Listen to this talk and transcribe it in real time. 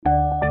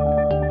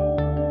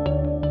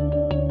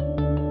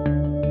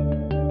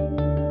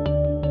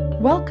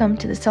Welcome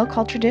to the Cell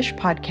Culture Dish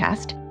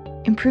podcast,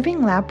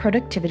 improving lab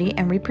productivity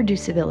and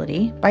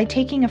reproducibility by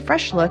taking a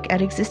fresh look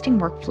at existing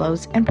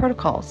workflows and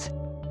protocols.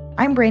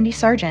 I'm Brandy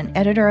Sargent,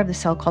 editor of the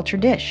Cell Culture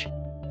Dish.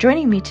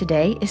 Joining me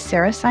today is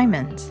Sarah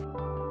Simons.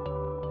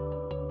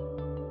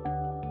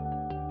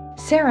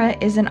 Sarah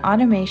is an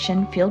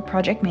automation field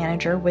project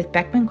manager with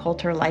Beckman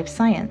Coulter Life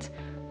Science,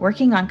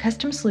 working on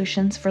custom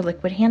solutions for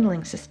liquid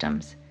handling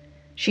systems.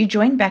 She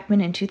joined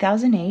Beckman in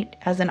 2008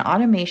 as an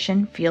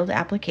automation field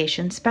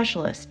application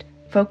specialist,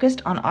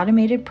 focused on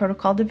automated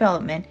protocol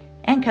development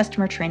and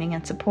customer training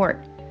and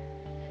support.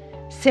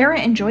 Sarah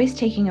enjoys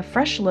taking a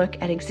fresh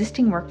look at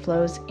existing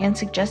workflows and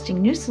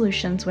suggesting new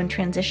solutions when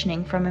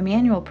transitioning from a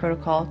manual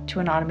protocol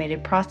to an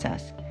automated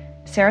process.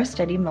 Sarah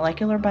studied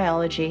molecular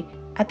biology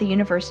at the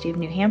University of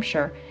New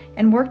Hampshire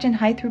and worked in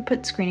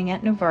high-throughput screening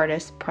at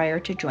Novartis prior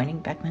to joining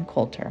Beckman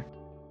Coulter.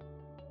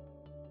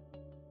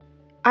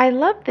 I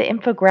love the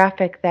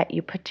infographic that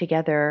you put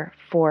together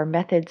for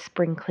method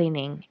spring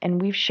cleaning,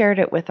 and we've shared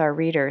it with our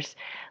readers.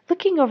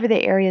 Looking over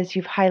the areas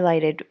you've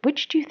highlighted,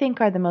 which do you think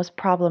are the most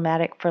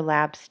problematic for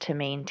labs to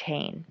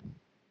maintain?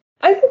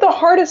 I think the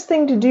hardest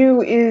thing to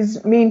do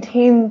is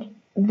maintain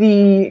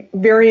the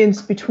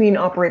variance between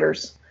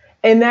operators,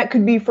 and that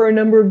could be for a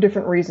number of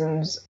different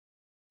reasons.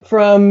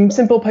 From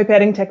simple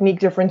pipetting technique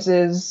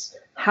differences,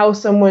 how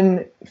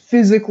someone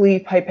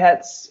physically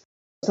pipettes.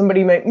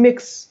 Somebody might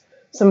mix,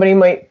 somebody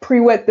might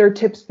pre-wet their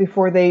tips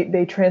before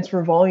they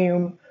transfer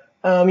volume.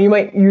 You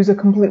might use a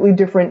completely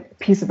different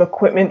piece of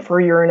equipment for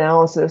your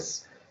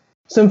analysis.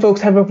 Some folks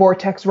have a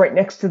vortex right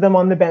next to them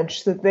on the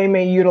bench, so they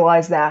may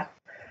utilize that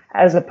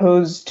as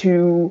opposed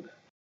to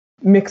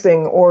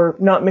mixing or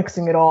not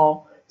mixing at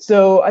all.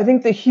 So I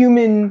think the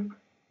human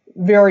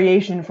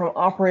variation from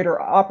operator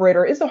to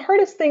operator is the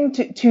hardest thing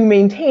to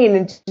maintain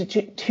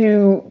and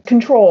to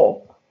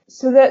control.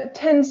 So that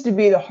tends to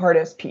be the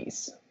hardest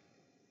piece.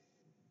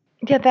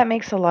 Yeah, that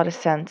makes a lot of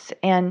sense.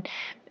 And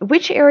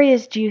which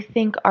areas do you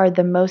think are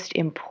the most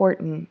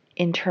important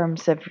in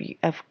terms of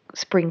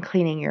spring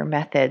cleaning your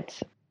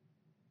methods?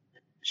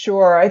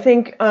 Sure. I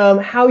think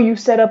how you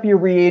set up your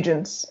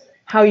reagents,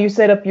 how you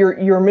set up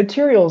your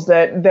materials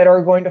that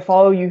are going to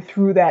follow you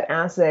through that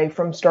assay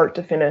from start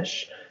to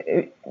finish.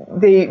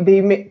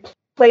 They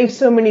play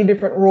so many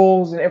different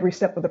roles in every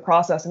step of the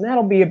process, and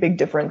that'll be a big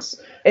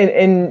difference.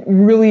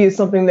 And really is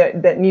something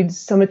that needs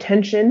some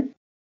attention.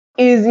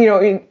 Is,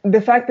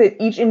 the fact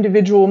that each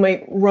individual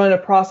might run a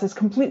process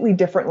completely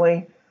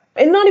differently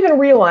and not even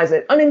realize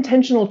it.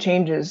 Unintentional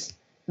changes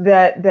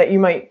that you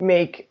might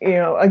make.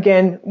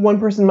 Again, one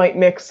person might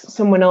mix,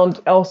 someone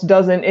else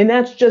doesn't, and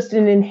that's just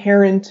an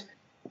inherent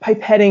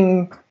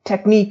pipetting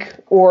technique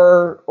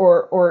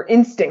or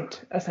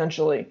instinct,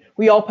 essentially.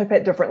 We all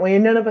pipette differently,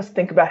 and none of us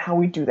think about how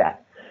we do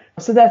that.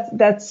 So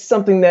that's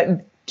something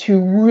that to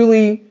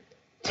really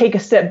take a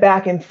step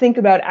back and think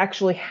about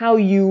actually how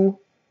you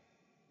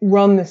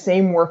run the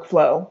same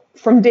workflow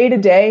from day to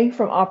day,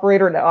 from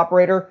operator to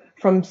operator,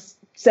 from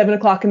 7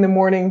 o'clock in the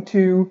morning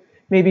to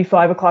maybe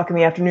 5 o'clock in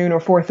the afternoon or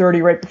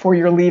 4:30 right before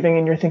you're leaving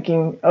and you're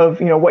thinking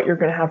of, what you're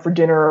going to have for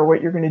dinner or what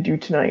you're going to do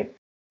tonight,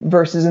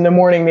 versus in the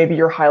morning, maybe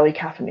you're highly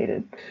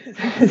caffeinated.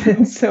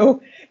 And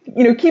so,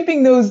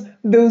 keeping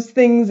those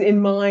things in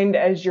mind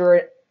as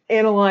you're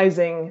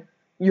analyzing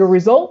your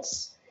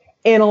results,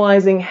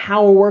 analyzing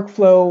how a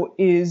workflow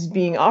is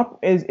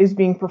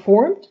being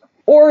performed,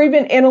 or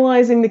even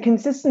analyzing the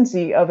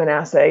consistency of an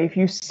assay. If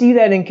you see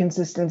that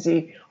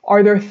inconsistency,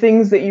 are there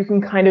things that you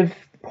can kind of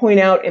point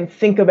out and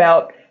think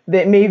about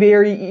that may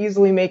very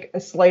easily make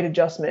a slight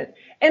adjustment?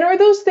 And are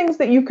those things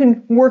that you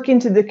can work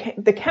into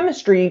the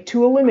chemistry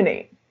to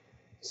eliminate?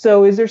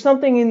 So is there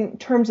something in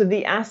terms of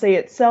the assay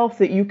itself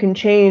that you can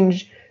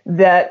change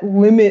that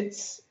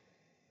limits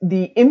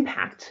the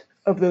impact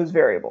of those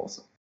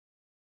variables?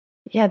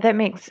 Yeah, that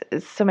makes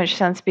so much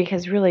sense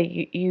because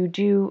really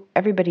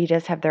everybody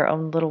does have their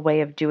own little way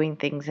of doing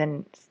things,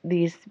 and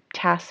these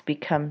tasks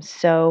become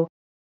so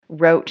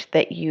rote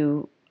that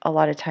you a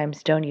lot of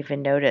times don't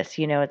even notice.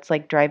 It's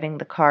like driving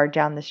the car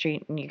down the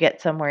street and you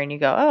get somewhere and you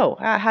go, oh,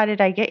 how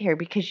did I get here?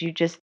 Because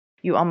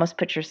you almost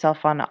put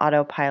yourself on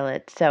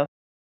autopilot. So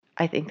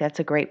I think that's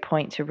a great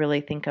point to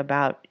really think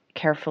about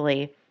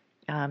carefully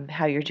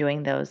how you're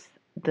doing those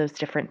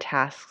different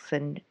tasks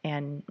and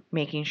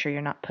making sure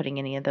you're not putting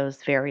any of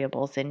those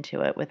variables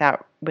into it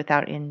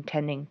without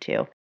intending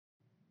to.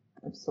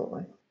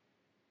 Absolutely.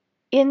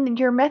 In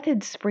your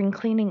method spring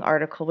cleaning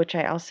article, which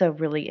I also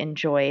really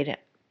enjoyed,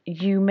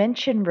 you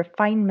mentioned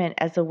refinement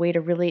as a way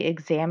to really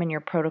examine your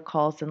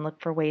protocols and look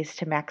for ways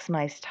to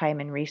maximize time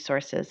and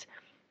resources.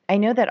 I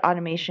know that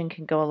automation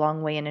can go a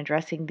long way in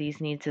addressing these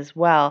needs as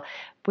well.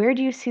 Where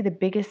do you see the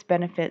biggest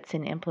benefits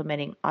in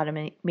implementing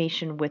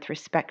automation with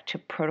respect to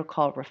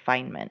protocol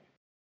refinement?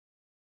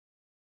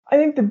 I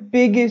think the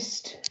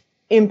biggest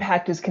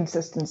impact is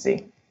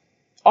consistency.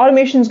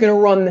 Automation is going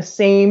to run the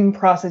same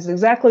process,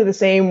 exactly the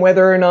same,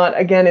 whether or not,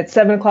 again, it's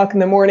 7 o'clock in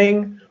the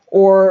morning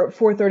or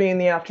 4:30 in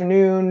the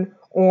afternoon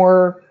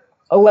or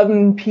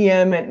 11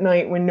 p.m. at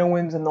night when no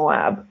one's in the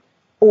lab,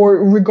 or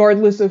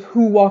regardless of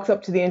who walks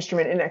up to the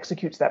instrument and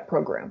executes that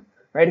program.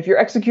 right? If you're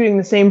executing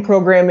the same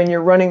program and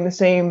you're running the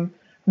same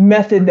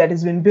method that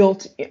has been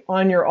built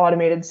on your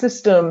automated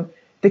system,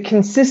 the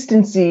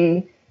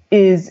consistency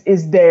is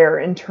there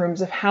in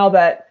terms of how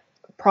that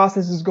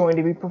process is going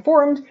to be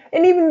performed,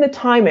 and even the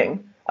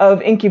timing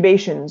of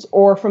incubations,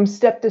 or from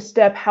step to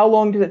step, how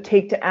long does it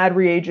take to add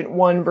reagent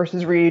 1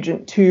 versus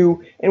reagent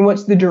 2, and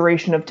what's the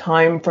duration of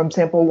time from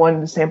sample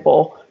 1 to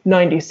sample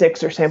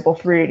 96 or sample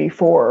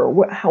 384, or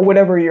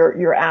whatever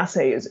your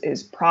assay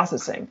is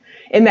processing.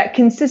 And that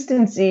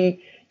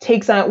consistency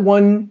takes on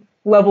one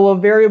level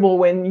of variable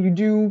when you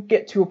do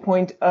get to a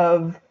point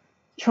of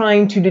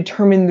trying to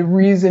determine the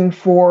reason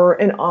for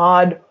an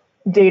odd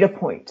data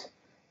point.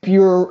 If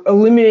you're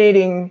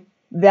eliminating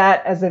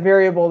that as a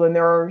variable, then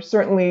there are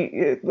certainly,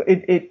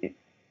 it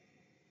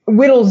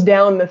whittles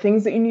down the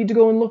things that you need to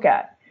go and look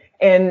at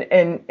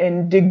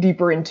and dig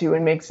deeper into,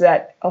 and makes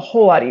that a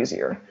whole lot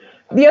easier.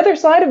 The other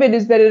side of it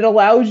is that it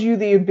allows you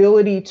the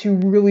ability to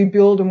really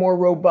build a more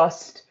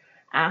robust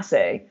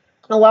assay.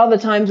 A lot of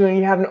the times when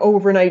you have an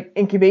overnight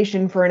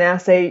incubation for an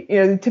assay,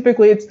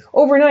 typically it's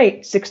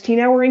overnight,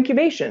 16-hour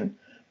incubation.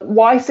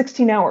 Why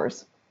 16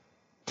 hours?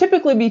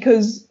 Typically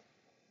because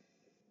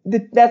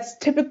that's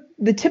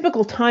the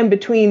typical time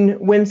between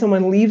when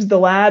someone leaves the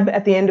lab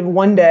at the end of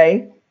one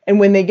day and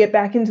when they get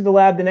back into the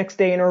lab the next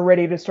day and are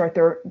ready to start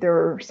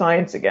their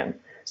science again.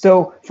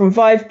 So from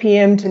 5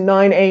 p.m. to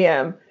 9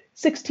 a.m.,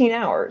 16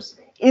 hours.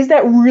 Is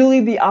that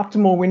really the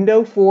optimal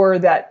window for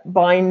that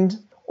bind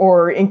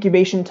or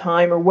incubation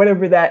time, or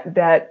whatever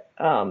that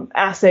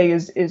assay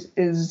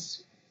is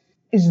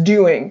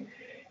doing?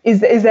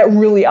 Is that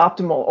really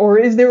optimal? Or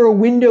is there a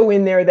window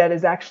in there that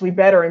is actually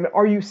better? And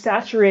are you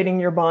saturating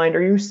your bind?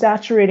 Are you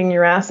saturating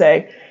your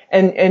assay?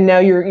 And now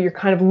you're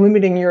kind of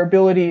limiting your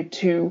ability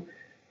to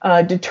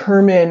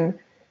determine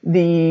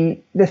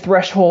the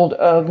threshold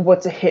of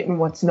what's a hit and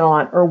what's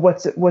not, or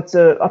what's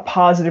a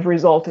positive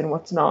result and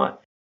what's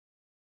not.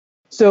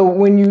 So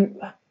when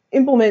you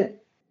implement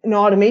an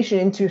automation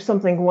into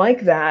something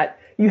like that,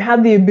 you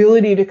have the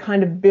ability to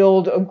kind of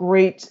build a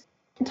great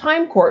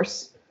time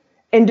course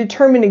and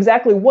determine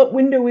exactly what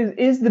window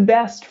is the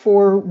best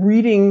for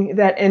reading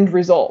that end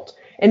result.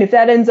 And if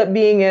that ends up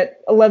being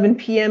at 11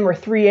 p.m. or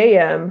 3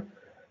 a.m.,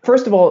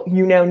 first of all,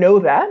 you now know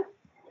that.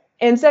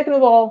 And second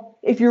of all,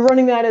 if you're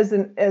running that as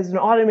an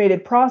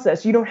automated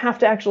process, you don't have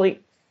to actually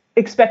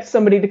expect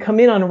somebody to come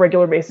in on a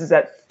regular basis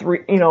at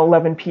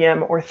 11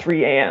 p.m. or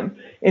 3 a.m.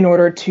 in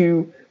order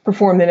to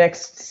perform the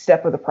next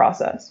step of the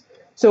process.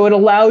 So it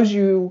allows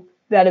you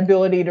that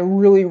ability to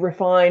really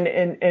refine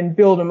and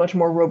build a much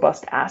more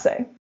robust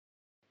assay.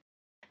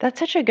 That's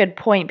such a good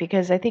point,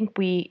 because I think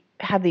we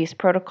have these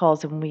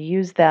protocols and we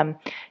use them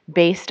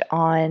based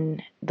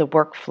on the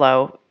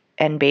workflow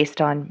and based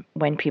on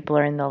when people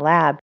are in the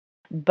lab.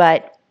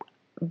 But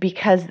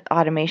because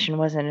automation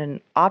wasn't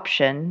an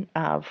option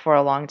for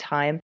a long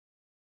time,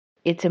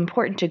 it's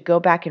important to go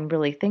back and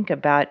really think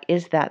about,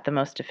 is that the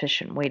most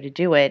efficient way to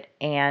do it?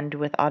 And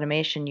with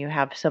automation, you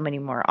have so many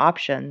more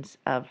options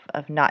of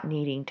not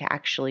needing to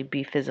actually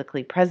be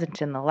physically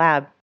present in the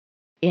lab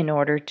in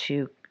order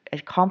to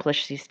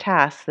accomplish these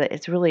tasks, that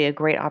it's really a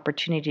great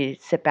opportunity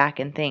to sit back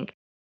and think,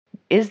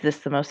 is this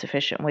the most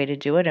efficient way to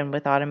do it? And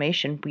with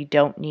automation, we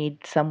don't need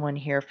someone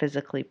here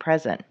physically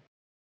present.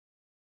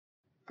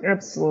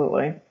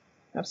 Absolutely.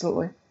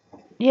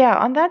 Yeah,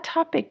 on that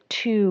topic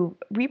too,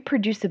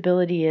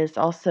 reproducibility is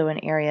also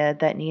an area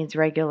that needs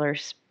regular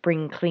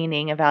spring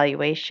cleaning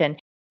evaluation.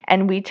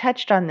 And we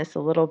touched on this a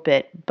little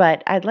bit,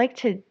 but I'd like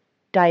to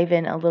dive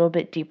in a little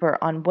bit deeper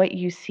on what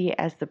you see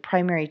as the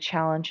primary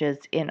challenges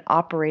in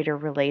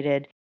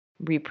operator-related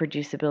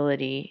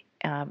reproducibility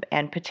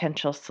and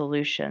potential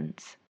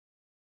solutions.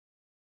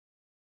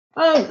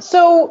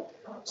 So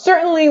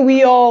certainly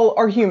we all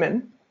are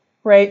human,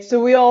 right?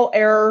 So we all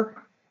err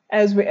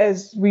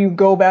as we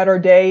go about our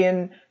day,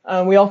 and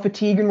we all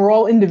fatigue, and we're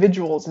all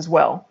individuals as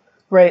well,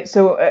 right?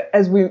 So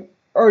as we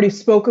already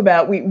spoke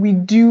about, we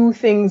do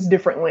things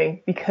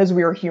differently because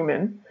we are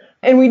human.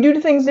 And we do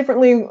things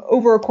differently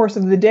over a course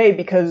of the day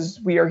because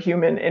we are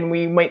human, and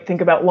we might think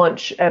about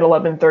lunch at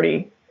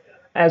 11:30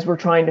 as we're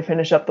trying to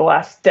finish up the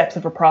last steps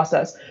of a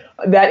process.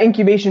 That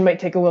incubation might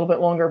take a little bit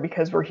longer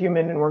because we're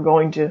human and we're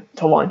going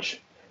to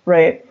lunch,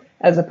 right?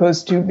 As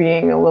opposed to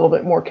being a little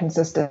bit more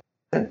consistent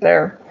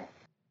there.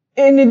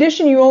 In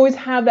addition, you always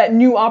have that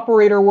new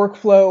operator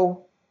workflow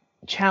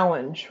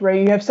challenge, right?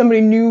 You have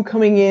somebody new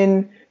coming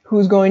in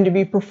who's going to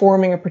be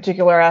performing a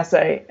particular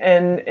assay.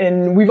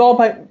 And we've all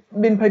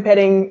been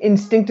pipetting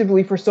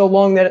instinctively for so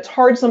long that it's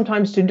hard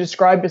sometimes to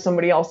describe to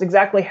somebody else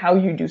exactly how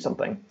you do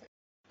something.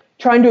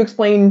 Trying to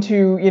explain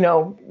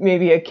to,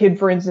 maybe a kid,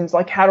 for instance,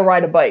 like how to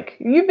ride a bike.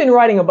 You've been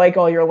riding a bike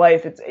all your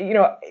life. It's,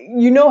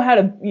 you how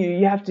to,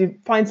 you have to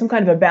find some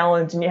kind of a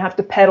balance, and you have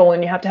to pedal,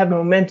 and you have to have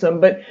momentum.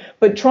 But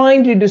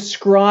trying to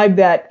describe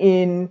that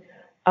in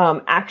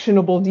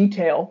actionable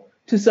detail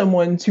to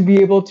someone to be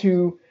able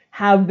to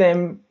have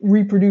them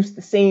reproduce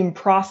the same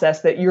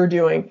process that you're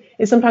doing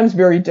is sometimes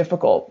very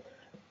difficult.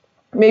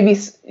 Maybe,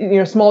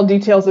 small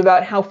details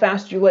about how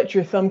fast you let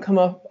your thumb come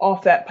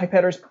off that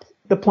pipetter's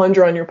the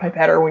plunger on your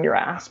pipetter when you're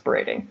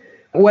aspirating,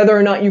 whether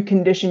or not you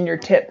condition your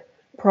tip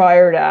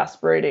prior to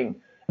aspirating.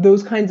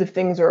 Those kinds of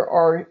things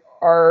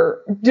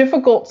are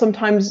difficult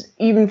sometimes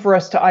even for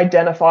us to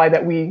identify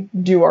that we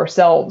do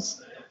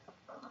ourselves.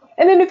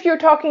 And then if you're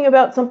talking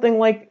about something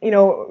like,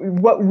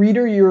 what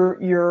reader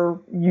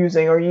you're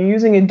using, are you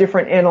using a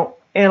different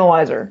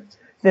analyzer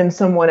than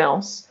someone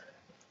else?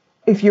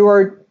 If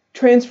you're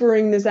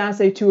transferring this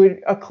assay to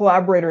a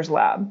collaborator's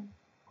lab,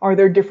 are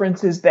there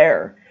differences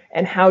there?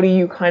 And how do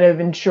you kind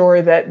of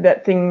ensure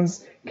that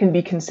things can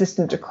be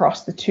consistent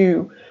across the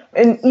two?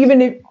 And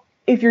even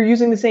if you're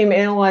using the same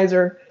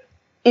analyzer,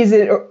 is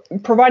it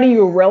providing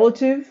you a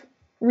relative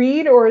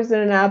read or is it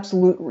an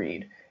absolute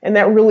read? And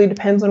that really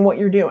depends on what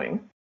you're doing.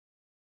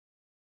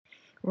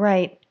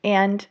 Right.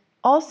 And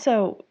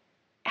also,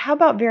 how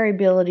about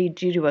variability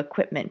due to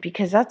equipment?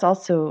 Because that's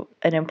also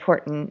an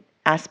important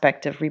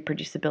aspect of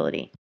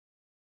reproducibility.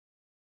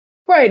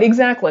 Right,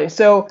 exactly.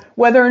 So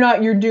whether or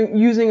not you're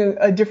using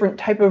a different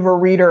type of a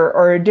reader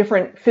or a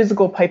different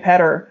physical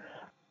pipetter,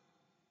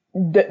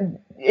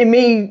 it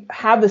may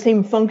have the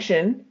same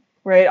function,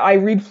 right? I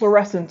read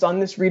fluorescence on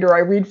this reader, I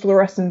read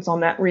fluorescence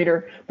on that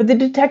reader, but the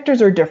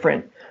detectors are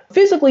different,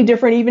 physically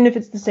different, even if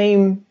it's the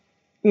same,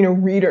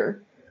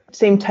 reader,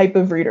 same type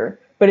of reader.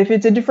 But if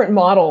it's a different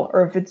model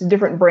or if it's a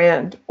different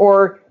brand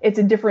or it's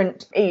a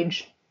different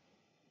age,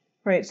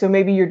 right? So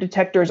maybe your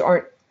detectors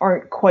aren't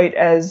quite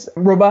as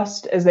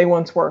robust as they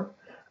once were.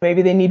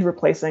 Maybe they need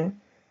replacing.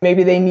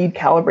 Maybe they need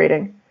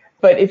calibrating.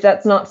 But if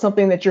that's not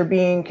something that you're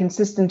being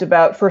consistent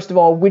about, first of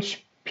all,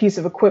 which piece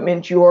of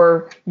equipment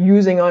you're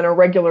using on a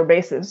regular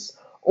basis,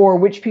 or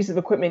which piece of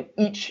equipment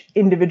each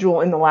individual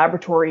in the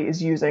laboratory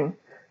is using,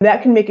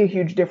 that can make a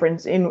huge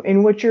difference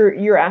in what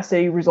your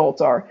assay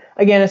results are.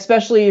 Again,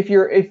 especially if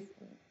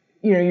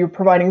you're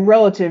providing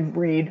relative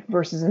read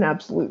versus an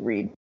absolute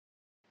read.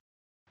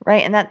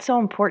 Right, and that's so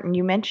important.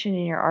 You mentioned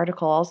in your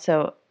article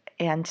also,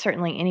 and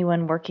certainly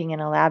anyone working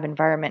in a lab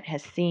environment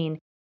has seen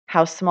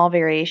how small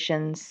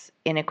variations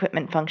in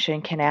equipment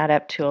function can add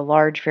up to a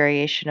large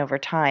variation over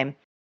time.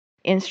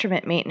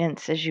 Instrument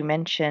maintenance, as you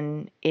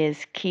mentioned,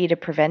 is key to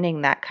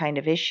preventing that kind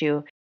of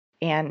issue.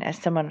 And as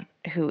someone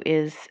who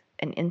is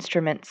an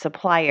instrument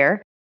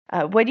supplier,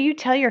 what do you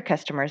tell your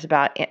customers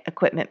about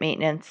equipment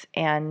maintenance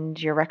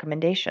and your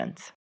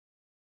recommendations?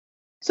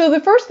 So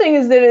the first thing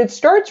is that it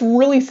starts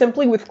really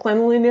simply with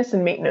cleanliness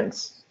and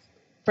maintenance,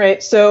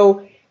 right?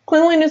 So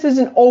cleanliness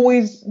isn't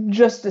always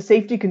just a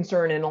safety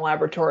concern in a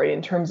laboratory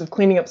in terms of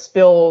cleaning up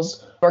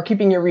spills or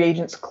keeping your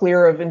reagents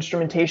clear of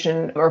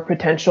instrumentation or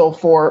potential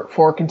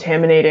for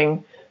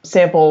contaminating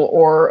sample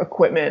or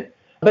equipment.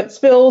 But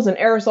spills and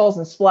aerosols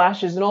and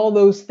splashes and all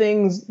those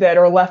things that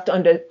are left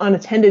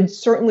unattended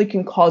certainly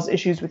can cause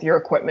issues with your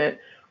equipment,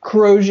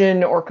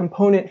 corrosion or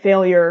component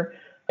failure.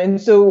 And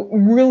so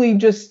really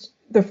just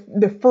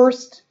the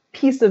first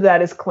piece of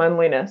that is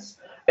cleanliness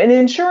and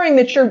ensuring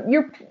that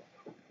you're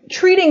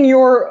treating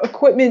your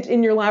equipment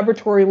in your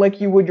laboratory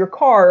like you would your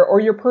car or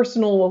your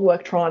personal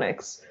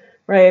electronics,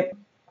 right?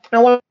 I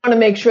want to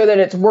make sure that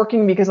it's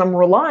working because I'm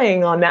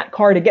relying on that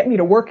car to get me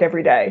to work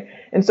every day.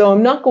 And so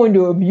I'm not going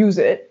to abuse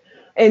it.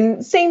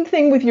 And same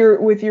thing with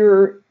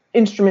your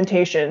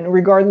instrumentation,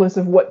 regardless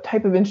of what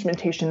type of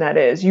instrumentation that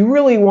is. You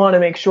really want to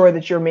make sure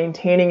that you're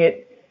maintaining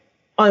it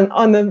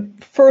on the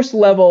first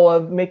level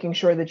of making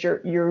sure that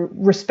you're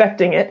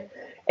respecting it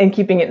and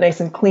keeping it nice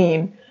and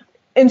clean.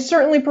 And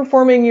certainly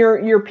performing your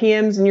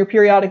PMs and your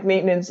periodic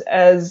maintenance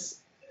as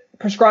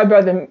prescribed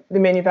by the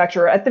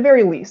manufacturer at the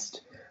very least.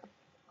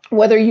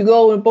 Whether you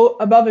go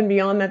above and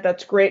beyond that,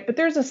 that's great. But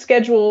there's a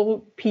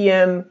schedule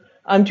PM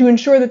to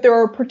ensure that there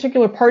are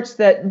particular parts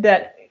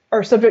that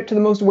are subject to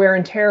the most wear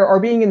and tear are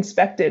being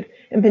inspected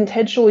and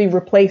potentially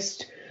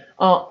replaced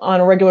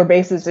on a regular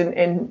basis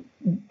and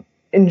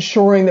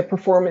ensuring the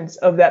performance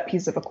of that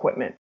piece of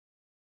equipment.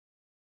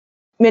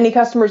 Many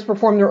customers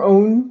perform their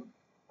own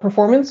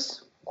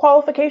performance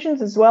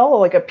qualifications as well,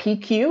 like a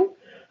PQ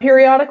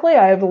periodically.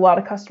 I have a lot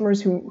of customers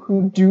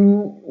who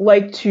do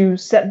like to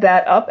set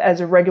that up as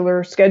a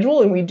regular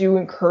schedule, and we do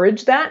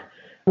encourage that,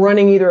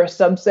 running either a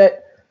subset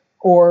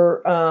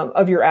or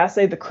of your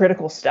assay, the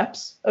critical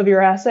steps of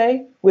your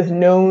assay, with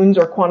knowns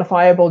or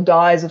quantifiable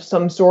dyes of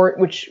some sort,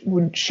 which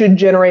should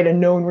generate a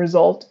known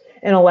result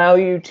and allow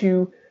you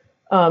to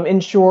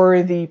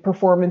ensure the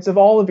performance of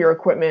all of your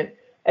equipment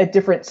at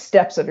different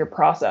steps of your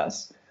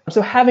process.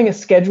 So having a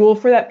schedule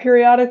for that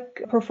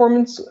periodic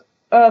performance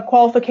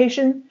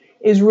qualification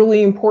is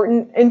really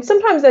important. And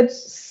sometimes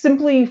that's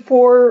simply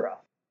for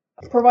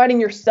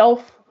providing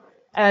yourself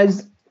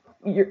as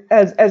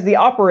the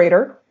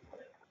operator,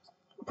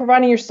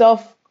 providing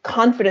yourself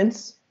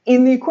confidence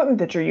in the equipment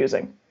that you're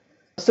using,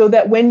 so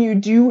that when you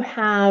do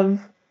have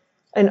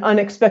an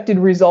unexpected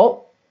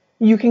result,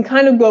 you can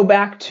kind of go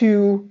back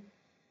to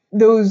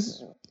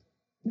those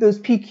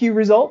PQ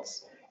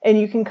results, and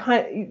you can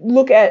kind of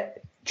look at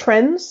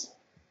trends.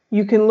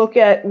 You can look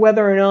at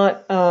whether or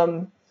not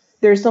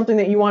there's something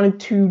that you wanted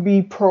to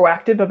be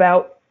proactive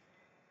about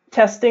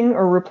testing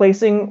or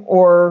replacing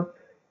or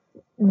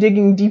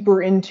digging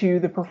deeper into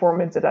the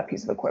performance of that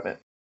piece of equipment.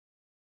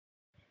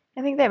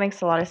 I think that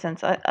makes a lot of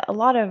sense. A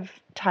lot of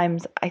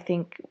times, I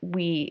think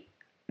we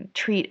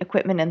treat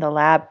equipment in the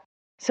lab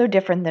so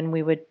different than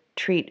we would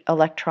treat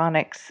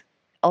electronics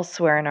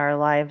elsewhere in our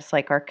lives,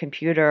 like our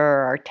computer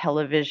or our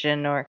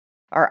television or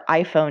our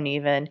iPhone,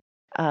 even.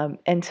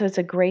 And so it's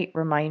a great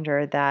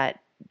reminder that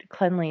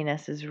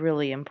cleanliness is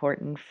really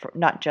important, for,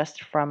 not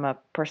just from a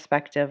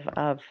perspective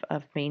of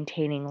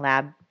maintaining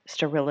lab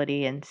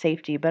sterility and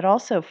safety, but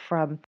also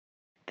from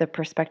the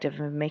perspective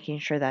of making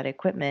sure that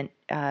equipment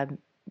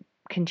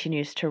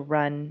continues to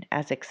run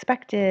as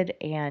expected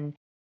and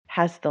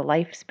has the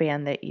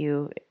lifespan that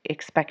you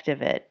expect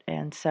of it.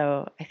 And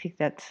so I think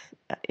that's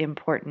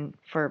important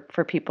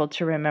for people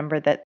to remember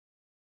that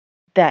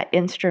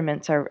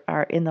instruments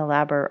are in the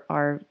lab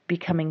are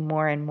becoming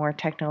more and more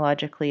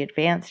technologically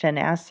advanced, and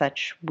as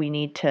such we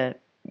need to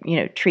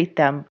treat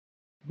them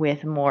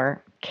with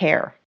more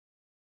care.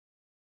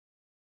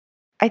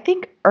 I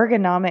think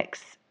ergonomics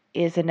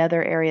is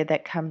another area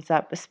that comes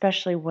up,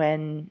 especially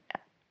when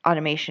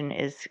automation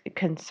is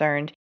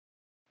concerned,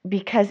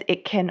 because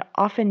it can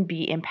often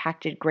be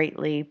impacted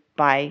greatly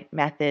by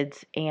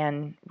methods,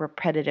 and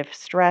repetitive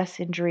stress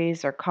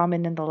injuries are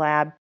common in the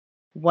lab.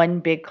 One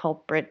big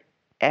culprit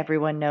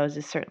everyone knows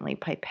is certainly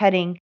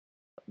pipetting.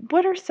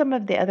 What are some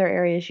of the other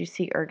areas you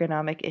see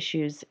ergonomic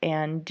issues,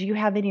 and do you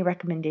have any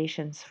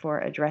recommendations for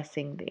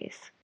addressing these?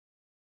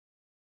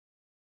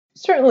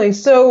 Certainly.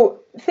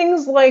 So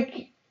things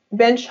like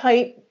bench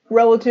height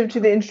relative to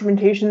the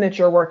instrumentation that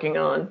you're working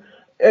on,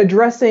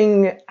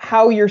 addressing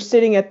how you're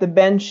sitting at the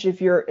bench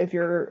if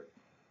you're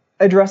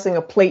addressing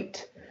a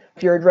plate,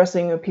 if you're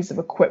addressing a piece of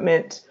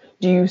equipment,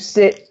 do you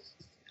sit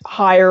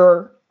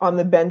higher on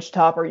the bench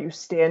top? Are you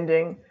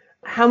standing?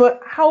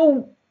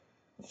 How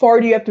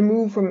far do you have to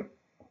move from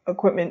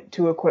equipment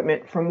to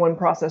equipment, from one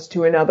process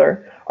to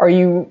another? Are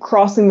you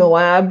crossing the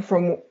lab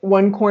from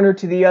one corner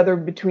to the other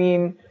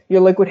between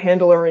your liquid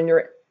handler and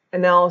your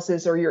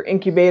analysis, or your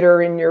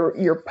incubator and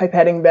your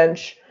pipetting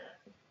bench?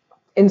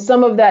 And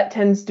some of that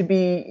tends to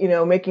be,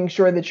 making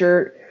sure that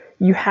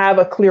you have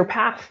a clear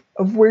path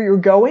of where you're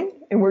going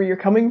and where you're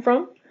coming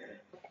from.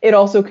 It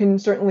also can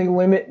certainly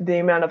limit the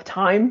amount of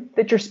time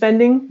that you're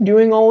spending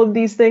doing all of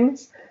these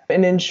things,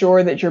 and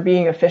ensure that you're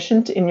being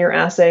efficient in your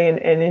assay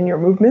and in your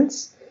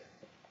movements.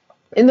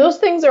 And those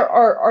things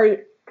are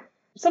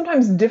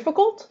sometimes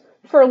difficult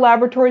for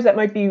laboratories that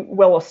might be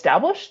well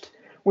established,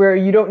 where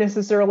you don't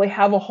necessarily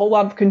have a whole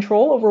lot of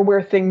control over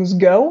where things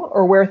go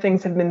or where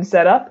things have been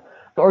set up,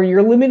 or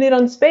you're limited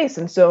on space.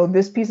 And so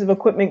this piece of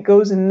equipment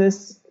goes in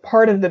this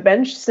part of the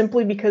bench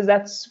simply because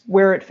that's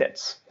where it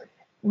fits.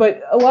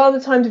 But a lot of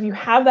the times, if you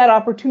have that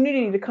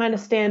opportunity to kind of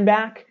stand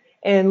back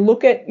and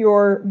look at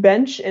your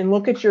bench and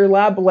look at your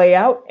lab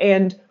layout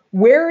and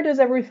where does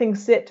everything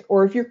sit,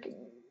 or if you're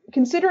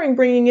considering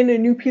bringing in a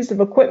new piece of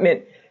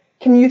equipment,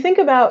 can you think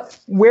about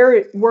where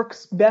it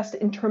works best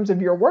in terms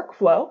of your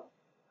workflow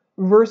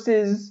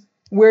versus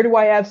where do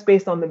I have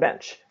space on the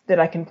bench that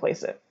I can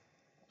place it?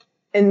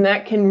 And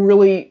that can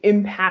really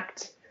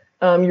impact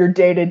your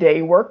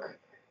day-to-day work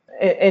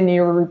and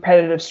your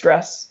repetitive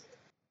stress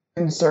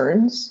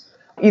concerns,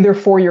 either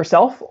for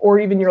yourself or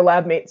even your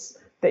lab mates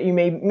that you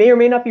may or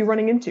may not be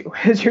running into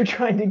as you're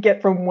trying to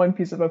get from one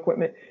piece of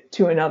equipment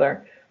to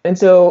another. And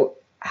so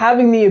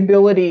having the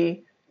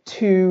ability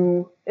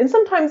to, and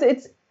sometimes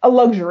it's a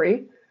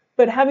luxury,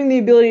 but having the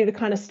ability to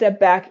kind of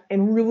step back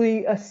and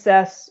really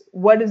assess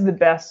what is the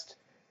best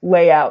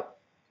layout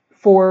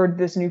for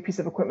this new piece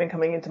of equipment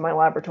coming into my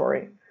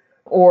laboratory.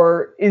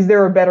 Or is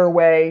there a better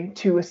way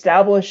to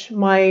establish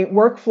my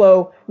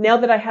workflow now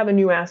that I have a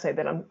new assay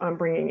that I'm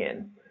bringing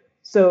in?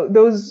 So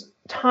those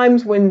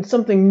times when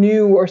something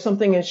new or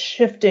something is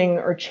shifting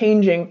or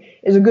changing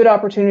is a good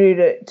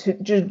opportunity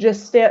to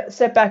just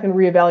step back and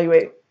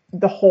reevaluate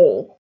the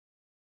whole.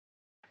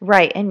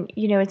 Right. And,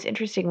 it's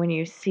interesting when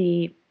you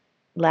see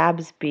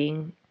labs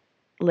being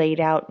laid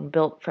out and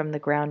built from the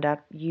ground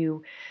up,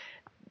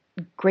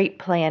 great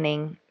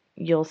planning,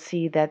 you'll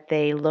see that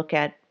they look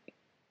at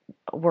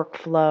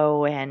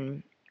workflow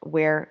and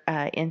where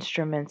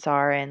instruments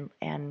are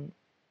and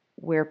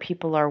where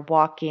people are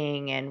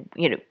walking, and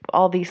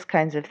all these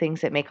kinds of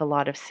things that make a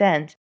lot of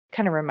sense.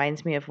 Kind of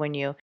reminds me of when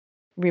you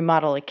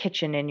remodel a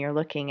kitchen and you're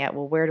looking at,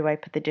 well, where do I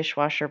put the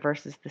dishwasher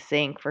versus the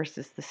sink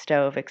versus the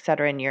stove, et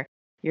cetera, and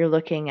you're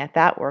looking at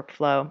that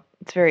workflow.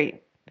 It's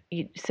very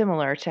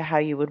similar to how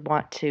you would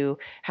want to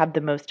have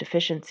the most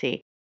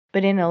efficiency.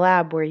 But in a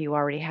lab where you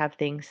already have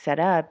things set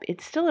up,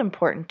 it's still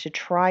important to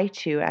try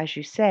to, as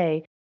you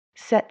say,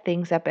 set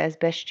things up as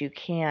best you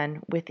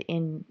can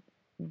within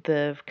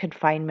the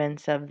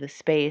confinements of the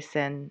space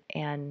and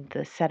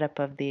the setup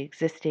of the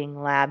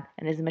existing lab,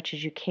 and as much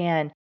as you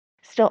can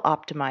still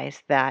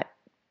optimize that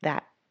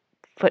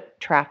foot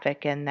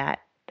traffic and that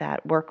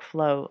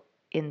workflow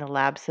in the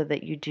lab so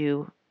that you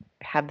do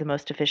have the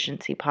most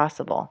efficiency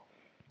possible.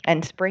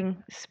 And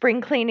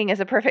spring cleaning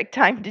is a perfect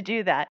time to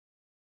do that.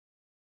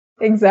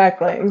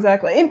 Exactly.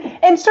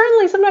 And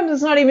certainly sometimes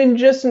it's not even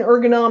just an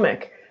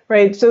ergonomic,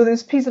 right? So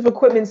this piece of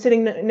equipment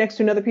sitting next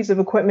to another piece of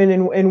equipment,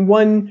 and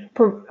one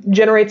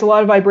generates a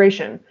lot of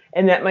vibration,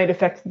 and that might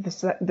affect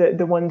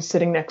the one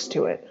sitting next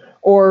to it.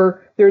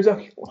 Or there's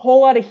a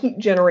whole lot of heat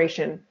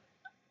generation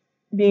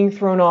being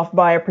thrown off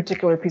by a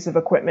particular piece of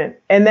equipment,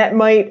 and that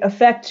might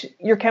affect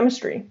your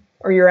chemistry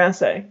or your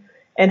assay.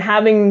 And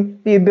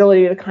having the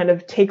ability to kind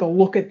of take a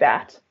look at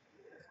that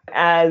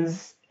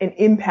as an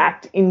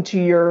impact into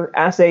your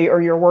assay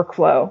or your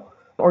workflow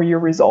or your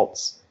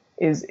results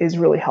is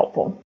really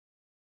helpful.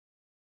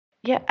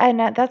 Yeah, and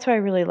that's why I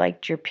really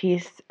liked your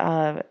piece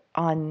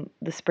on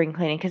the spring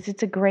cleaning, because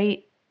it's a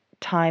great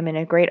time and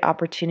a great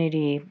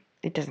opportunity.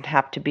 It doesn't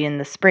have to be in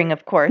the spring,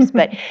 of course,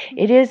 but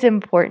it is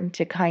important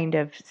to kind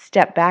of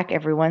step back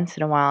every once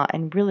in a while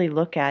and really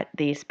look at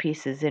these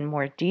pieces in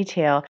more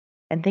detail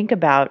and think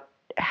about,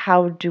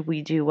 how do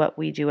we do what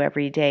we do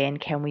every day,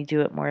 and can we do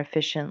it more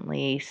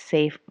efficiently,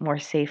 more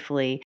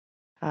safely?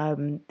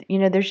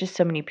 There's just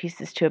so many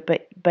pieces to it,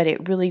 but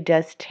it really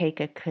does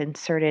take a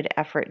concerted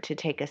effort to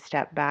take a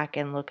step back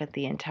and look at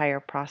the entire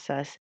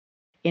process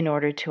in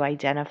order to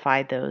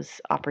identify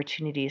those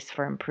opportunities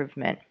for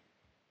improvement.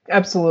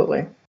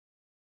 Absolutely.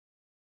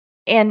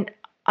 And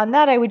on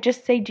that, I would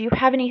just say, do you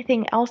have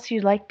anything else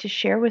you'd like to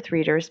share with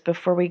readers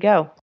before we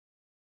go? I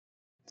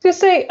was going to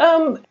say,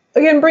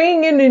 again,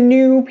 bringing in a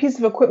new piece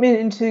of equipment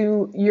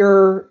into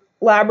your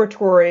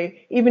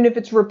laboratory, even if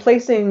it's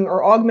replacing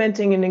or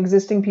augmenting an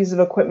existing piece of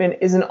equipment,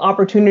 is an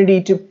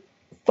opportunity to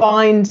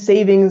find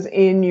savings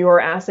in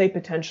your assay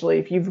potentially.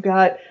 If you've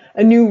got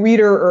a new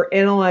reader or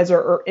analyzer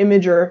or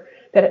imager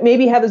that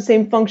maybe have the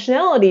same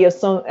functionality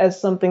as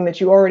something that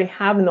you already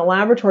have in the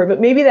laboratory, but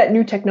maybe that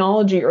new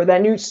technology or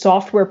that new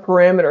software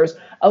parameters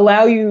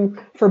allow you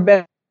for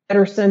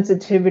better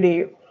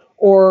sensitivity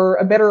or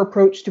a better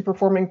approach to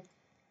performing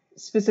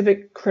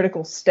specific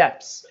critical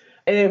steps.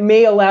 And it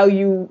may allow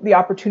you the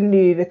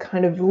opportunity to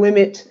kind of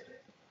limit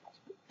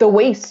the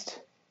waste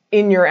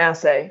in your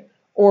assay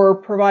or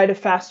provide a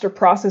faster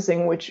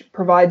processing, which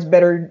provides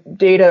better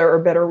data or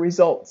better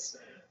results.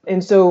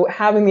 And so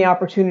having the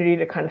opportunity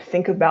to kind of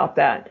think about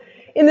that.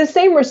 In the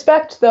same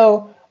respect,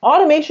 though,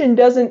 automation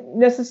doesn't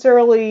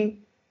necessarily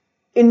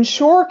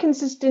ensure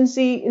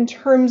consistency in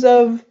terms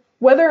of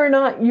whether or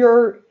not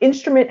your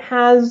instrument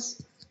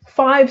has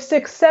 5,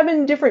 6,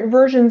 7 different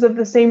versions of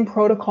the same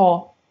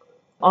protocol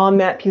on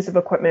that piece of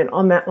equipment,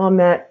 on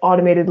that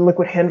automated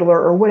liquid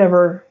handler or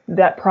whatever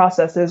that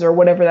process is or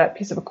whatever that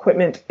piece of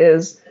equipment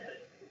is.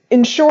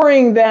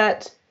 Ensuring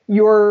that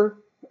you're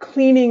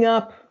cleaning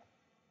up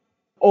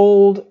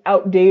old,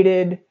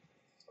 outdated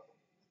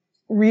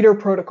reader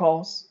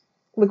protocols,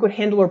 liquid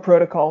handler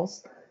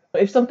protocols.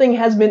 If something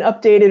has been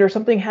updated or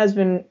something has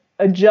been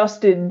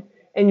adjusted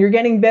and you're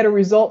getting better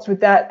results with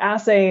that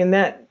assay and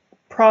that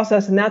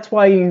process, and that's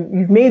why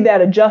you've made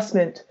that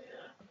adjustment,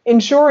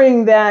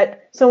 ensuring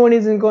that someone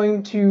isn't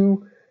going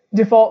to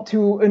default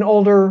to an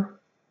older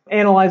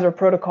analyzer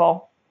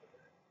protocol,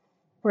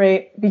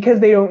 right?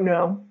 Because they don't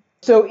know.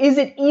 So is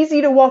it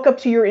easy to walk up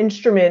to your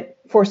instrument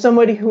for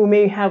somebody who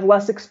may have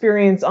less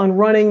experience on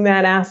running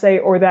that assay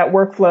or that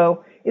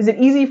workflow? Is it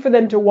easy for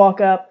them to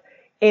walk up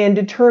and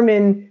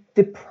determine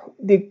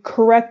the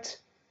correct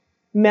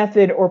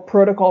method or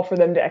protocol for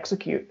them to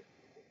execute?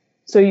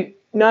 So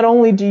not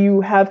only do you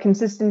have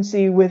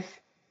consistency with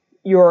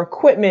your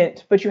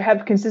equipment, but you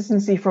have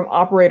consistency from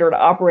operator to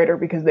operator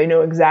because they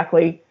know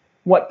exactly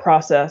what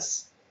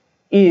process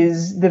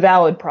is the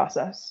valid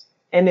process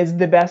and is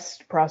the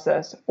best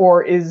process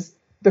or is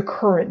the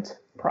current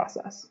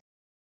process.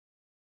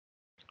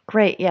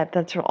 Great. Yeah,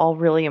 that's all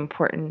really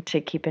important to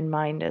keep in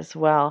mind as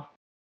well.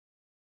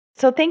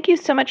 So thank you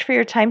so much for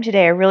your time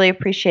today. I really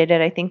appreciate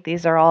it. I think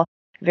these are all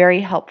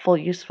very helpful,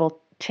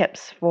 useful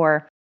tips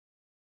for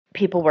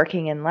people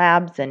working in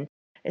labs, and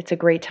it's a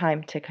great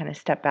time to kind of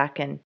step back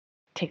and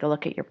take a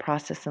look at your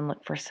process and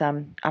look for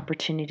some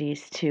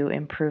opportunities to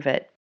improve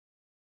it.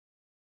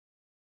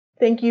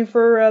 Thank you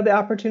for the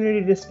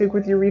opportunity to speak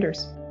with your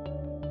readers.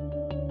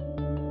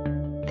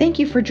 Thank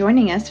you for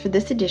joining us for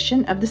this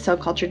edition of the Cell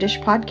Culture Dish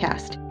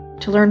podcast.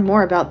 To learn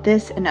more about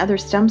this and other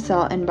stem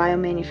cell and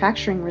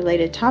biomanufacturing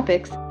related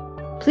topics,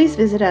 please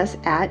visit us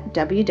at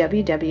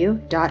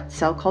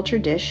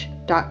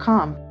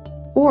www.cellculturedish.com.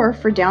 or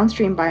for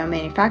downstream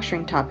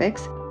biomanufacturing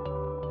topics,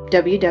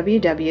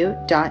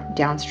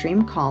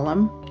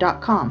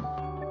 www.downstreamcolumn.com.